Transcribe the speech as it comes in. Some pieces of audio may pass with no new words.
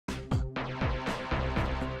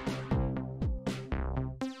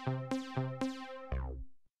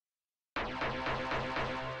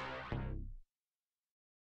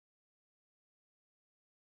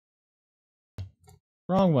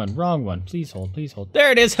Wrong one, wrong one. Please hold, please hold.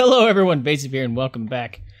 There it is! Hello everyone, Vaesive here and welcome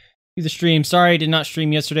back to the stream. Sorry I did not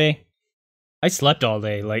stream yesterday. I slept all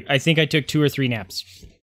day. Like, I think I took 2 or 3 naps.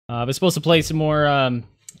 I was supposed to play some more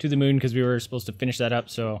To the Moon because we were supposed to finish that up,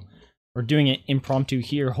 so we're doing it impromptu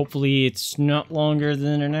here. Hopefully it's not longer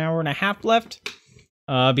than an hour and a half left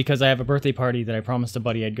because I have a birthday party that I promised a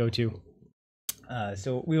buddy I'd go to.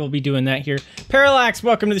 So we will be doing that here. Parallax,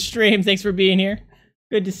 welcome to the stream. Thanks for being here.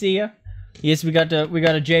 Good to see you. Yes, we got a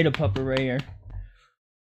Jada pupper right here.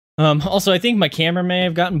 Also, I think my camera may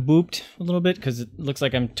have gotten booped a little bit because it looks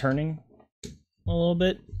like I'm turning a little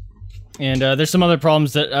bit. And there's some other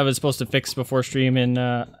problems that I was supposed to fix before stream, and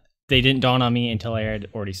they didn't dawn on me until I had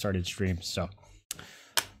already started stream. So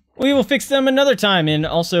we will fix them another time, and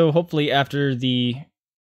also hopefully after the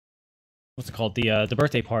the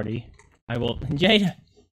birthday party, I will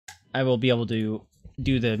be able to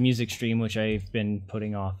do the music stream, which I've been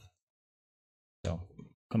putting off. So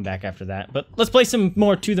come back after that. But let's play some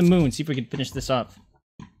more To the Moon. See if we can finish this up.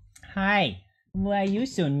 Hi. Why are you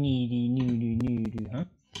so needy, huh?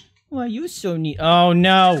 Why are you so needy? Oh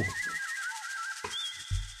no!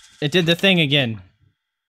 It did the thing again.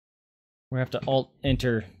 We have to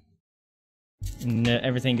Alt-Enter. And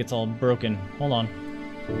everything gets all broken. Hold on.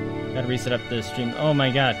 Gotta reset up the stream. Oh my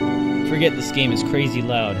god. Forget this game is crazy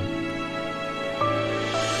loud.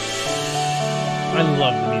 I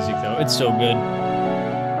love the music though. It's so good.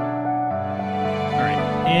 Alright.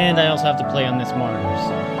 And I also have to play on this monitor,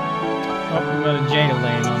 so... Oh, we got a Jada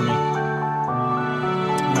laying on me.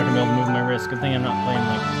 I'm not gonna be able to move my wrist. Good thing I'm not playing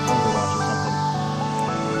like Overwatch or something.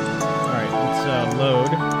 Alright, let's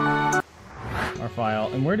load our file.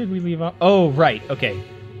 And where did we leave off? Oh, right, okay.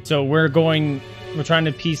 So we're trying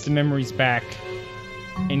to piece the memories back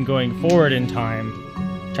and going forward in time,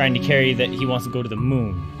 trying to carry that he wants to go to the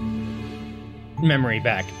moon memory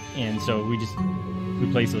back. And so we just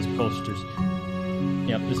replace those posters.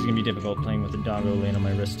 Yep, this is gonna be difficult playing with the doggo laying on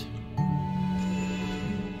my wrist.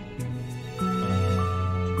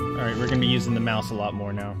 Alright, we're gonna be using the mouse a lot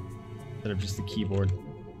more now, instead of just the keyboard.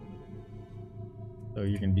 So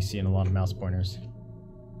you're gonna be seeing a lot of mouse pointers.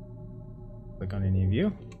 Click on any of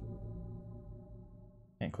you.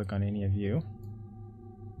 Can't click on any of you.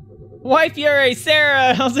 Wife Yuri,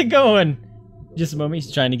 Sarah, how's it going? Just a moment,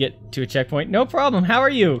 he's trying to get to a checkpoint. No problem, how are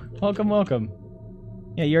you? Welcome, welcome.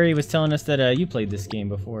 Yeah, Yuri was telling us that you played this game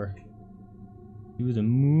before. To the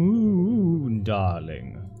Moon,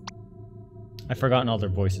 darling. I've forgotten all their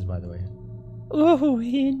voices, by the way. Oh,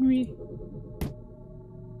 Henry.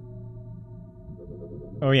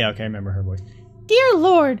 Oh yeah, okay, I remember her voice. Dear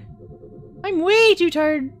Lord! I'm way too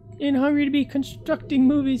tired and hungry to be constructing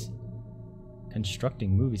movies.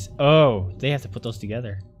 Constructing movies? Oh, they have to put those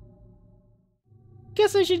together.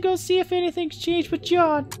 Guess I should go see if anything's changed with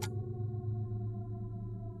John.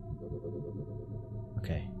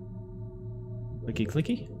 Okay. Clicky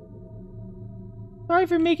clicky. Sorry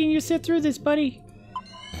for making you sit through this, buddy.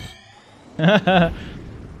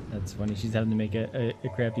 That's funny, she's having to make a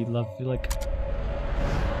crappy love like.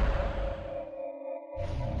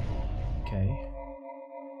 Okay.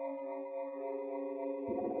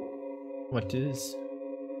 What is?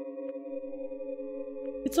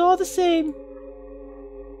 It's all the same.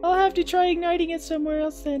 I'll have to try igniting it somewhere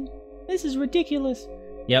else then. This is ridiculous.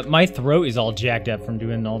 Yep, my throat is all jacked up from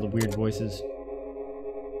doing all the weird voices.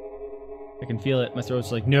 I can feel it. My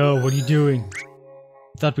throat's like, no, what are you doing?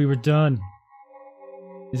 I thought we were done.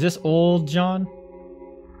 Is this old John?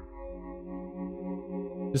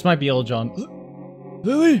 This might be old John.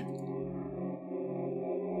 Lily!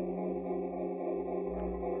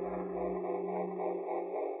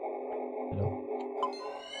 Hello.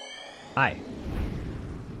 Hi.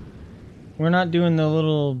 We're not doing the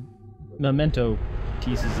little memento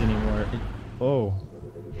pieces anymore. Oh.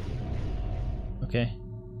 Okay.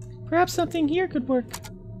 Perhaps something here could work.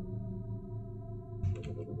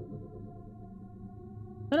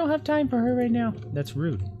 I don't have time for her right now. That's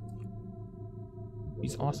rude.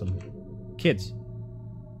 He's awesome. Kids.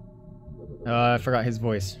 I forgot his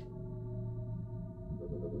voice.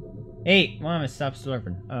 Hey, Mama, stop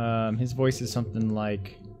slurping. His voice is something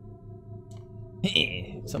like...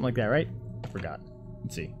 something like that, right? I forgot.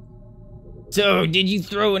 Let's see. So, did you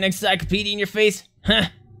throw an encyclopedia in your face? Huh?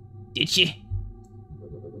 Did she?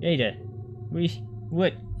 Jada.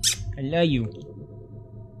 What? I love you.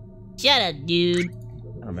 Shut up, dude. I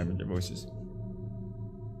don't remember their voices.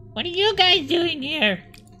 What are you guys doing here?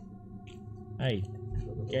 Hey,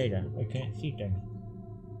 Jada, I can't see things.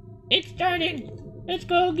 It's starting. Let's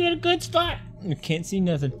go get a good spot. I can't see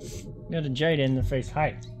nothing. Got a Jada in the face.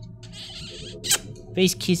 Hi.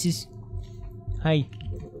 Face kisses. Hi.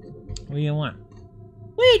 What do you want?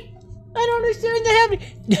 Wait! I don't understand the happening.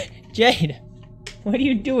 Jade, what are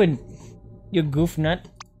you doing? You goof nut.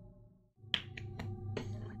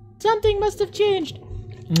 Something must have changed.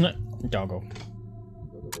 Doggo.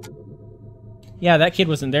 Yeah, that kid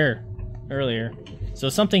wasn't there earlier. So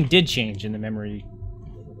something did change in the memory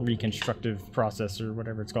reconstructive process or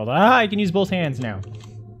whatever it's called. Ah, I can use both hands now.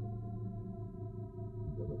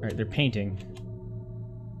 Alright, they're painting.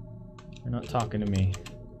 They're not talking to me.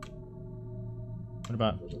 What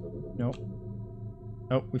about... Nope.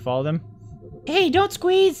 Nope, we follow them. Hey, don't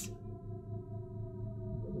squeeze!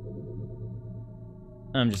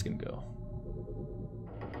 I'm just gonna go.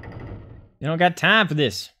 You don't got time for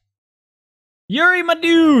this. Yuri, my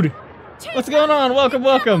dude! What's going on? Welcome,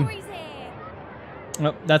 welcome!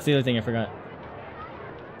 Oh, that's the other thing I forgot.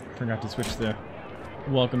 Forgot to switch the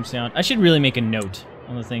welcome sound. I should really make a note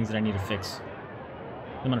on the things that I need to fix.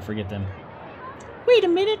 I'm gonna forget them. Wait a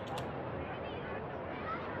minute!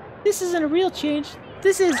 This isn't a real change.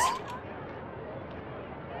 This is...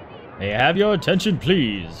 May I have your attention,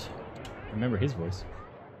 please? Remember his voice.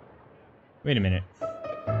 Wait a minute.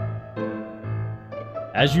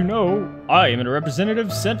 As you know, I am a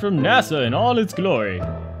representative sent from NASA in all its glory.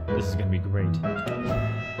 This is gonna be great.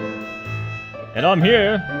 And I'm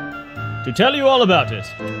here to tell you all about it.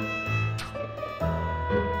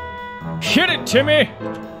 Hit it, Timmy!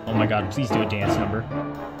 Oh my god, please do a dance number.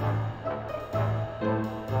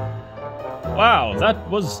 Wow, that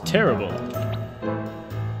was terrible.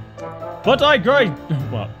 But I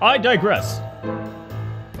digress.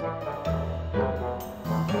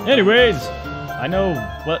 Anyways, I know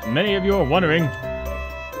what many of you are wondering.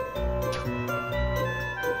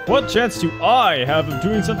 What chance do I have of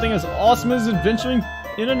doing something as awesome as adventuring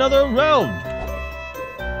in another realm?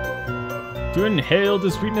 To inhale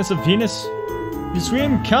the sweetness of Venus, you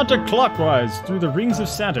swim counterclockwise through the rings of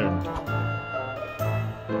Saturn.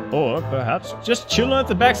 Or perhaps just chilling at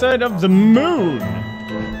the backside of the moon.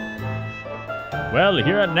 Well,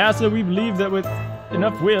 here at NASA, we believe that with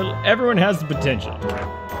enough will, everyone has the potential.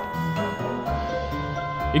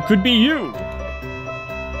 It could be you.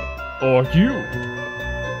 Or you.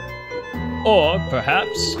 Or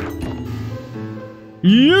perhaps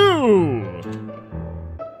you.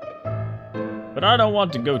 But I don't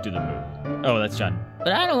want to go to the moon. Oh, that's John.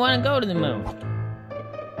 But I don't want to go to the moon.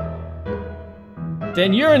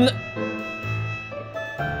 Then you're in the...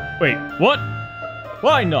 Wait, what?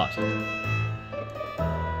 Why not?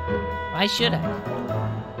 Why should I?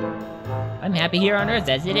 I'm happy here on Earth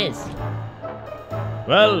as it is.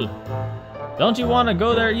 Well, don't you want to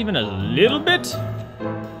go there even a little bit?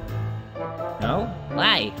 No?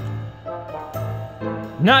 Why?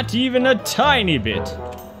 Not even a tiny bit.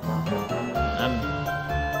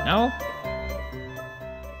 No?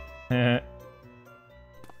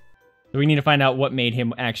 So we need to find out what made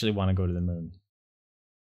him actually want to go to the moon.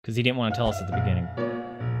 Because he didn't want to tell us at the beginning.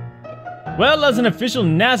 Well, as an official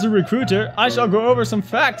NASA recruiter, I shall go over some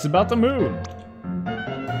facts about the moon.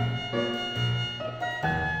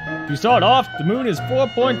 To start off, the moon is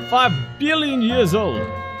 4.5 billion years old.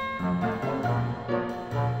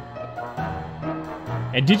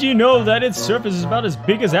 And did you know that its surface is about as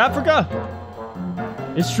big as Africa?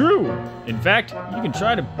 It's true. In fact, you can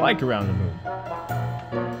try to bike around the moon.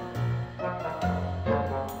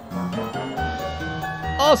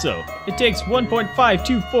 Also, it takes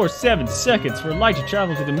 1.5247 seconds for light to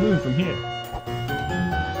travel to the moon from here.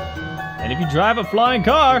 And if you drive a flying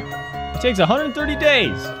car, it takes 130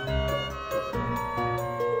 days.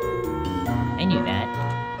 I knew that.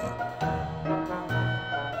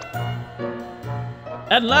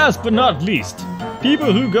 And last but not least,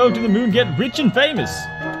 people who go to the moon get rich and famous.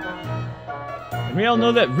 And we all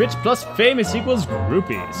know that rich plus famous equals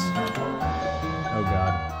groupies. Oh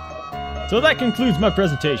god. So that concludes my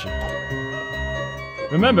presentation.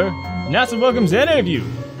 Remember, NASA welcomes any of you,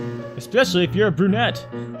 especially if you're a brunette.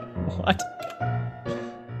 What?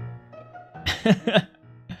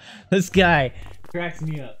 This guy cracks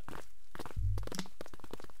me up.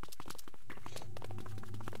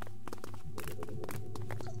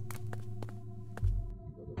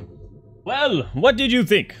 Well, what did you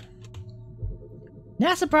think?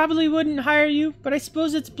 NASA probably wouldn't hire you, but I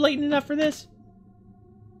suppose it's blatant enough for this.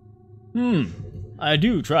 I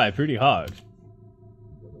do try pretty hard.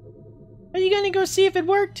 Are you gonna go see if it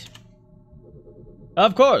worked?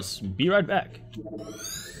 Of course. Be right back.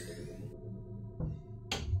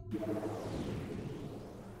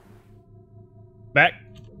 Back.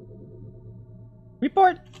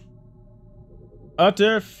 Report.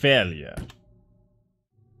 Utter failure.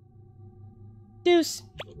 Deuce.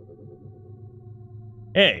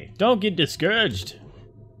 Hey, don't get discouraged.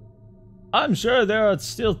 I'm sure there are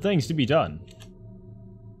still things to be done.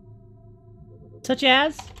 Such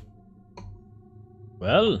as?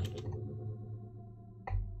 Well... ...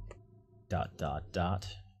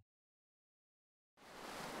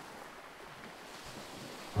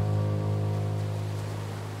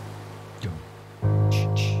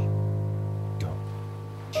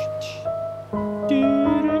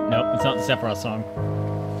 Nope, it's not the Sephiroth song.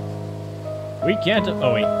 We can't...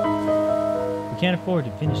 Oh, wait. We can't afford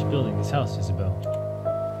to finish building this house, Isabel.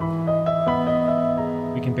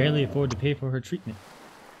 We can barely afford to pay for her treatment.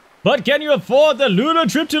 But can you afford the lunar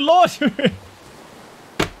trip to Lord?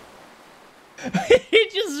 He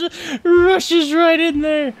just rushes right in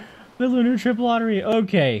there. The lunar trip lottery.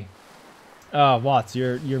 Okay. Watts,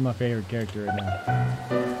 you're my favorite character right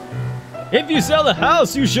now. If you sell the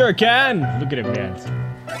house, you sure can. Look at him dance.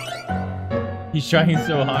 He's trying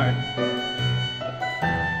so hard.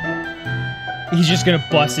 He's just gonna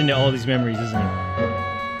bust into all these memories, isn't he?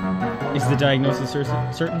 Is the diagnosis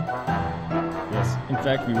certain? Yes. In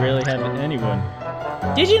fact, we rarely have anyone.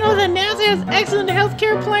 Did you know that NASA has excellent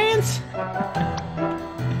healthcare plans?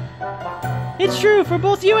 It's true for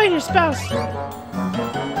both you and your spouse.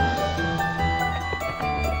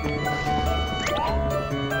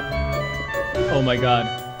 Oh my god.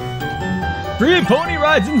 Free pony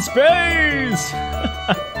rides in space!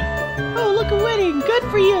 Oh, look, a wedding. Good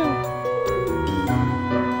for you.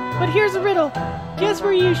 But here's a riddle. Guess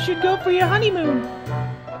where you should go for your honeymoon?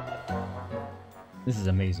 This is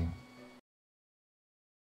amazing.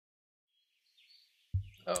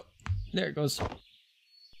 Oh, there it goes.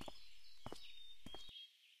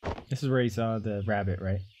 This is where he saw the rabbit,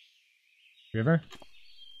 right? River?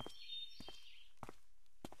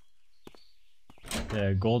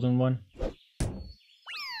 The golden one?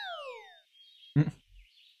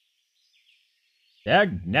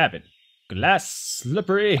 Dag nabbit. Glass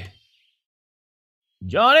slippery.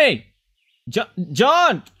 Johnny!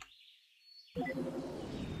 John!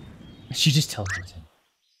 She just teleports him.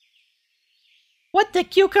 What the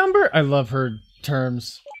cucumber? I love her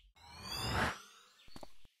terms.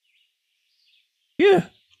 Yeah.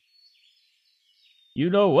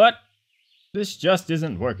 You know what? This just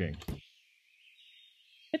isn't working.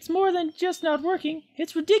 It's more than just not working.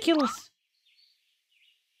 It's ridiculous.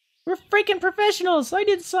 We're freaking professionals. I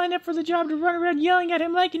didn't sign up for the job to run around yelling at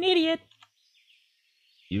him like an idiot.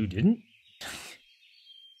 You didn't?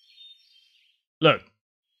 Look,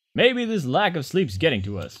 maybe this lack of sleep's getting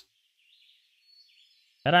to us.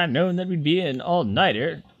 Had I known that we'd be an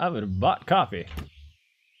all-nighter, I would have bought coffee.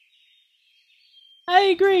 I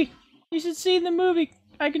agree. You should see the movie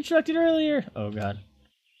I constructed earlier. Oh god.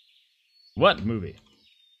 What movie?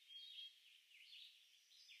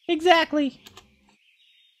 Exactly.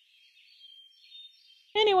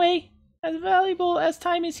 Anyway, as valuable as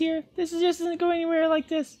time is here, this just isn't going anywhere like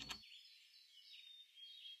this.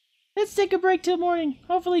 Let's take a break till morning.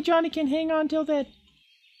 Hopefully Johnny can hang on till then.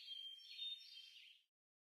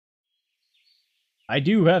 I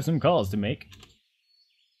do have some calls to make.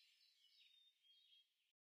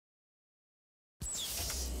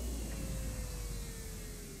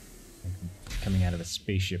 Coming out of a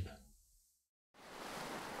spaceship.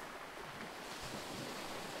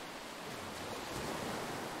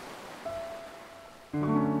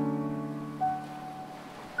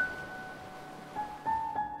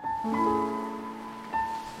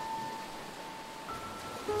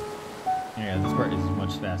 Yeah, this part is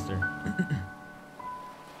much faster.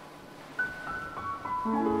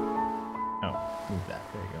 Oh, move that.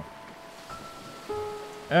 There you go.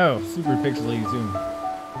 Oh, super pixely zoom.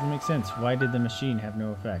 Doesn't make sense. Why did the machine have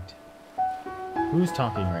no effect? Who's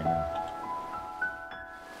talking right now?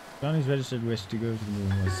 Johnny's registered wish to go to the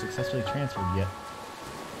moon was successfully transferred, yet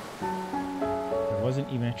there wasn't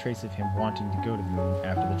even a trace of him wanting to go to the moon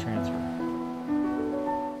after the transfer.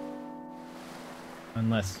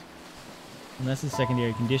 Unless his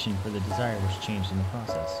secondary condition for the desire was changed in the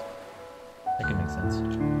process. That could make sense.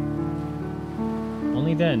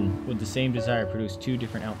 Only then would the same desire produce two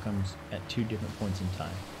different outcomes at two different points in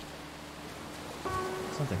time.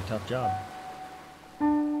 Sounds like a tough job.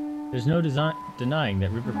 There's no denying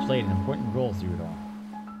that River played an important role through it all.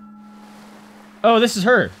 Oh, this is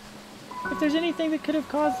her! If there's anything that could have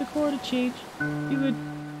caused the core to change, he would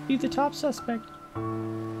be the top suspect.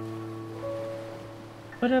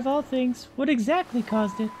 But of all things, what exactly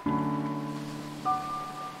caused it?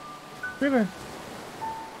 River.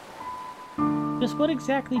 Just what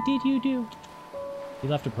exactly did you do? You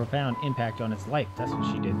left a profound impact on his life, that's what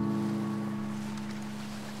she did.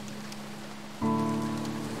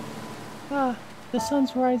 Ah, the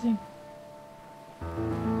sun's rising.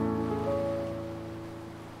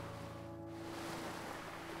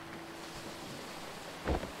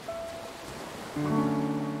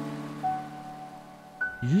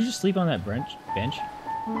 Did you just sleep on that bench?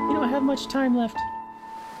 You don't have much time left.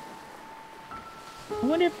 I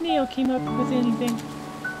wonder if Neil came up with anything.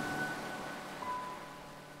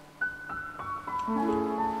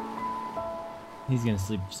 He's gonna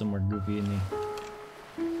sleep somewhere goofy, isn't he?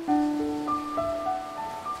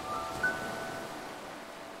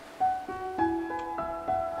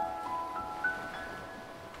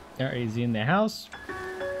 Alright, is he in the house?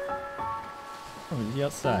 Oh, is he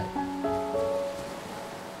outside?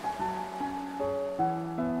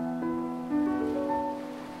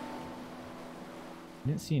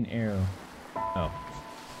 Didn't see an arrow. Oh.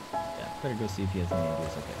 Yeah, better go see if he has any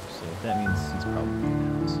ideas. Okay, so that means he's probably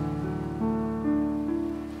in the house.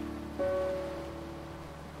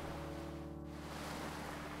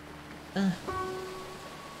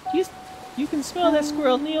 You can smell that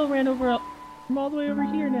squirrel. Neil ran over from all the way over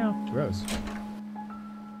here now. Gross.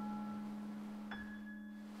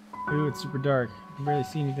 Ooh, it's super dark. I can barely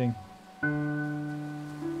see anything.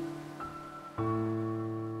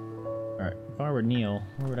 Alright, if I were Neil,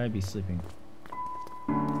 where would I be sleeping?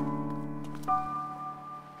 I'm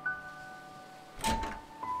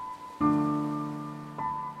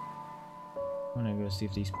gonna go see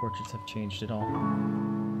if these portraits have changed at all.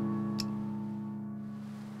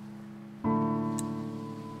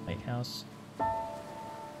 Lighthouse.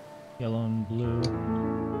 Yellow and blue.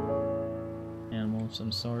 Animal of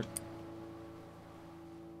some sort.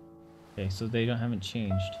 Okay, so they haven't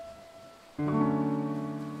changed.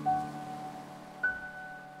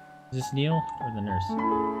 Is this Neil or the nurse?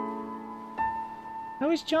 How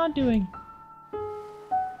is John doing?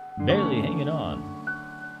 Barely hanging on.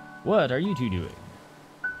 What are you two doing?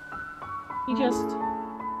 We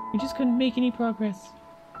just couldn't make any progress.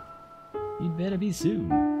 You'd better be soon.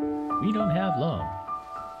 We don't have long.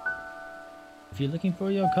 If you're looking for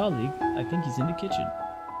your colleague, I think he's in the kitchen.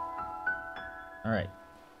 Alright.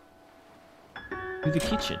 To the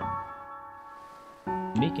kitchen.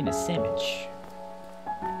 Making a sandwich.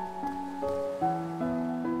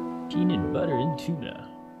 Peanut butter and tuna.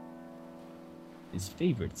 His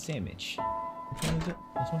favorite sandwich. Which one is it?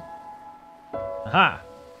 This one? Aha!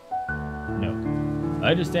 No.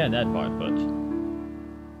 I understand that part, but...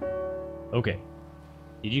 Okay.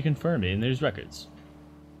 Did you confirm it in those records?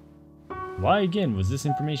 Why again was this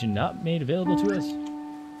information not made available to us?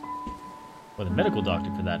 Or the medical doctor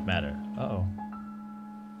for that matter. Uh-oh.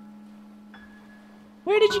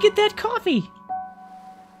 Where did you get that coffee?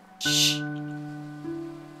 Shh.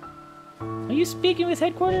 Are you speaking with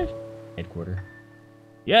headquarters? Headquarter.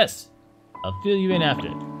 Yes! I'll fill you in after.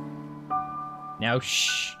 Now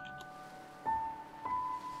shh.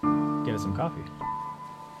 Get us some coffee.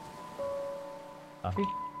 Coffee?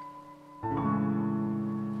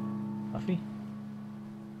 Coffee?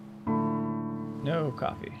 No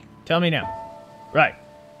coffee. Tell me now. Right.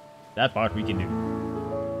 That part we can do.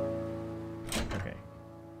 Okay.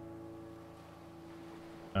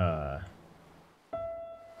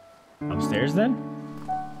 Upstairs then?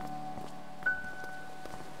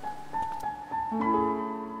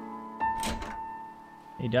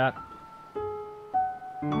 Hey, Doc.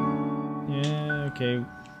 Yeah, okay.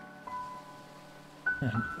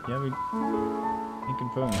 Yeah, we making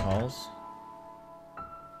phone calls.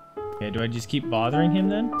 Okay, do I just keep bothering him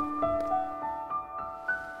then?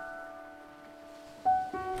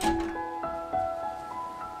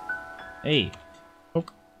 Hey. Oh.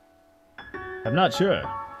 I'm not sure.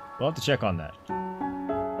 We'll have to check on that.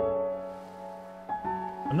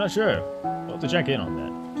 I'm not sure. We'll have to check in on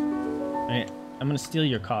that. I'm gonna steal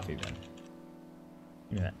your coffee then.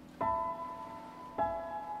 Give me that.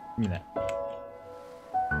 Give me that.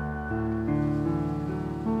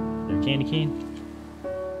 Is there a candy cane?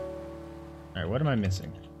 Alright, what am I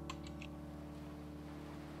missing?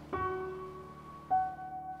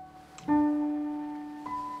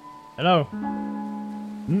 Hello?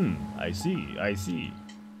 I see.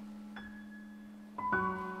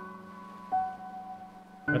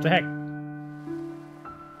 What the heck?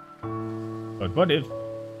 But what if...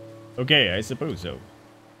 Okay, I suppose so.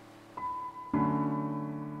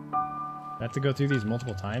 I have to go through these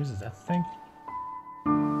multiple times? Is that the thing?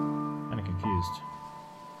 Kinda confused.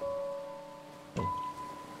 Oh.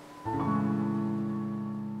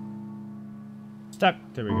 Stuck!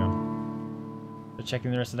 There we go. So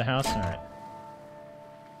checking the rest of the house? Alright.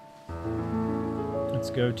 Let's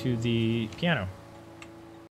go to the piano.